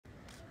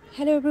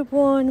Hello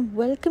everyone,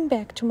 welcome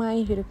back to my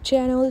YouTube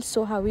channel.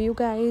 So how are you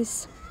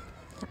guys?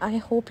 I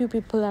hope you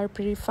people are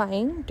pretty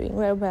fine, doing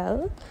very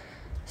well.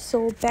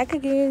 So back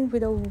again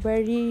with a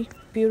very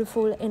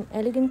beautiful and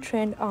elegant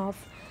trend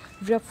of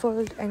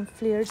ruffled and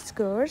flared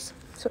skirts.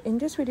 So in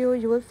this video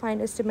you will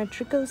find a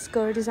symmetrical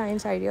skirt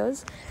designs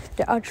ideas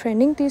that are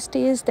trending these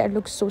days that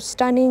look so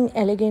stunning,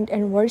 elegant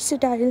and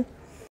versatile.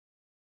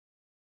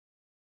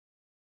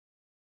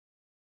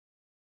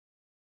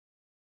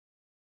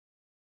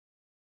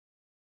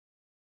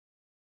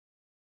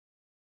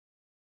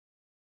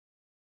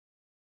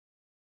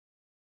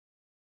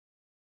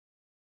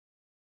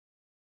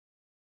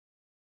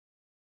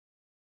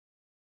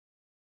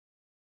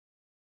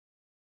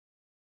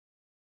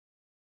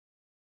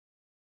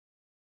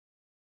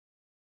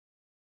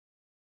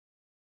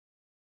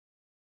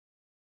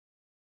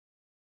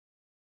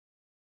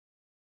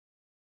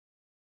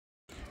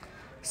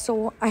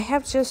 So I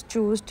have just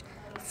chosen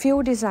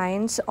few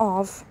designs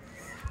of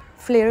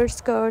flared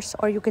skirts,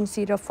 or you can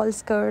see ruffle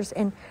skirts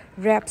and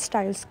wrap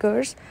style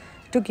skirts,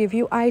 to give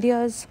you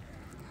ideas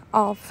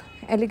of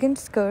elegant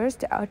skirts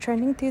that are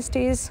trending these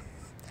days.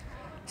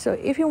 So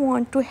if you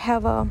want to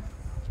have a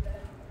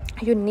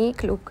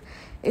unique look,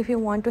 if you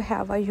want to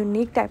have a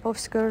unique type of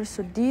skirt,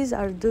 so these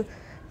are the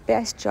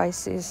best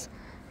choices.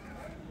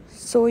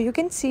 So you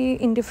can see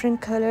in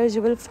different colors,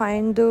 you will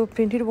find the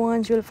printed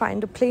ones, you will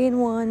find the plain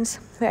ones,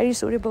 very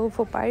suitable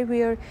for party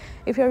wear.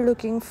 If you're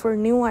looking for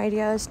new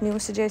ideas, new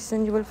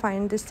suggestions, you will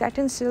find the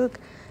satin silk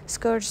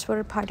skirts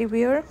for party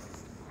wear.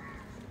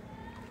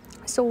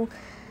 So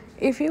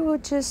if you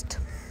would just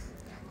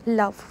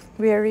love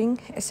wearing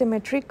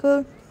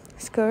asymmetrical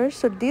skirts,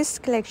 so this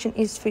collection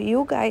is for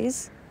you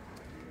guys.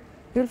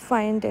 You'll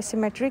find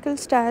asymmetrical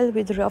style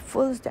with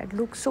ruffles that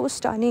look so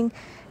stunning.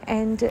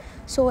 And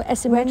so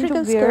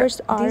asymmetrical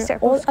skirts are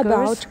all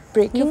about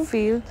breaking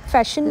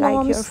fashion like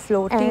norms, you're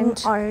floating,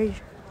 and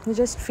are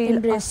just feel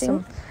embracing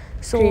awesome.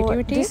 So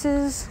creativity.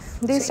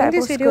 This type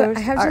of skirts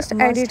I have just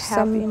added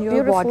some in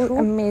your beautiful,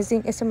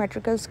 amazing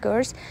asymmetrical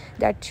skirts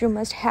that you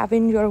must have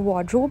in your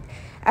wardrobe,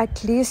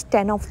 at least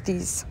 10 of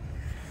these.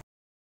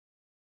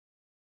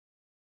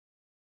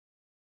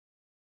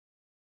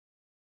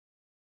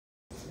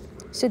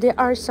 So there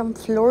are some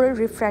floral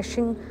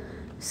refreshing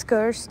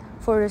skirts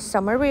for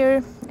summer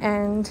wear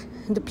and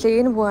the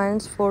plain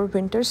ones for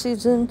winter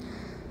season,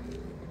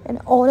 and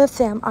all of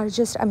them are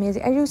just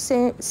amazing. As you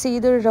see,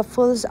 the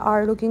ruffles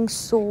are looking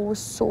so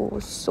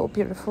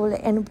beautiful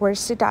and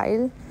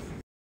versatile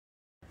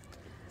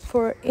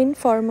for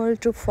informal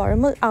to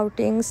formal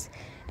outings,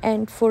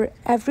 and for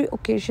every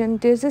occasion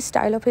there's a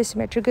style of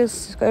asymmetrical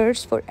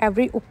skirts for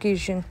every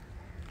occasion.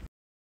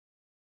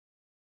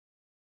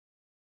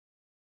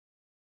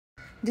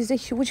 There's a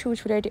huge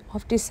variety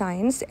of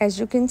designs. As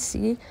you can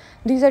see,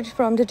 these are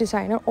from the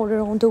designer all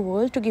around the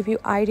world, to give you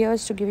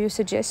ideas, to give you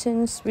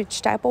suggestions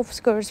which type of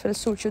skirts will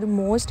suit you the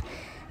most.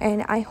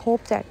 And I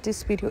hope that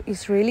this video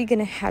is really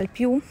gonna help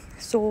you.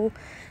 So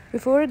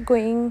before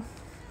going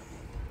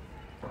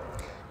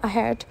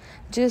ahead,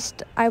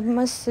 just I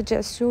must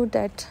suggest you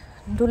that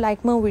do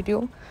like my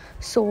video,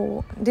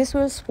 so this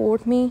will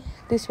support me,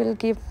 this will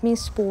give me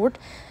support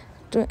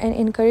and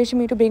encourage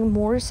me to bring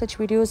more such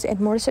videos and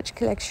more such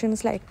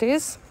collections like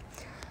this.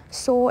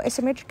 So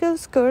asymmetrical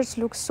skirts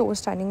look so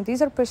stunning.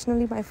 These are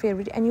personally my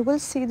favorite, and you will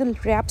see the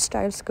wrap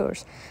style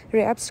skirts.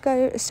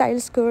 Style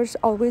skirts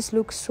always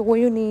look so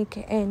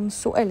unique and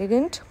so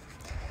elegant.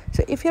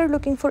 So if you're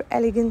looking for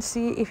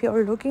elegancy, if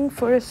you're looking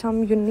for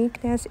some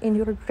uniqueness in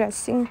your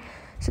dressing,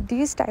 so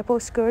these type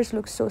of skirts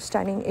look so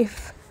stunning.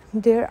 If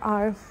there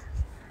are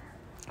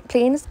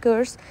plain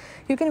skirts,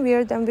 you can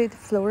wear them with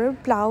floral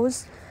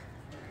blouse,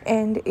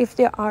 and if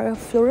there are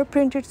floral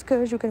printed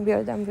skirts, you can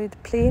wear them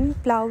with plain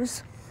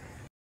blouse.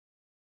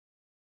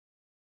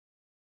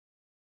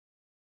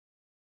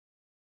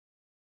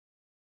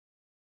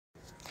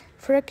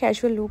 For a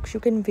casual look, you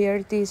can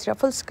wear these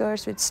ruffle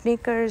skirts with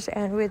sneakers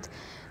and with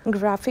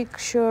graphic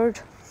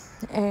shirt,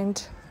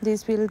 and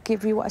this will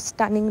give you a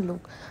stunning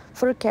look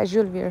for a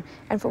casual wear.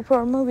 And for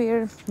formal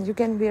wear, you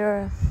can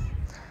wear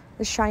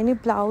a shiny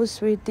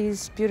blouse with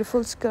these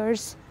beautiful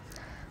skirts.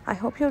 I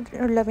hope you're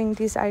loving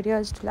these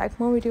ideas. To like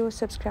more videos,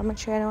 subscribe my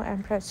channel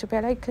and press the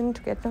bell icon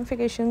to get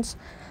notifications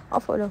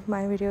of all of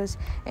my videos,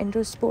 and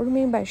to support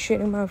me by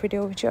sharing my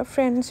video with your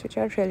friends, with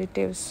your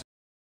relatives.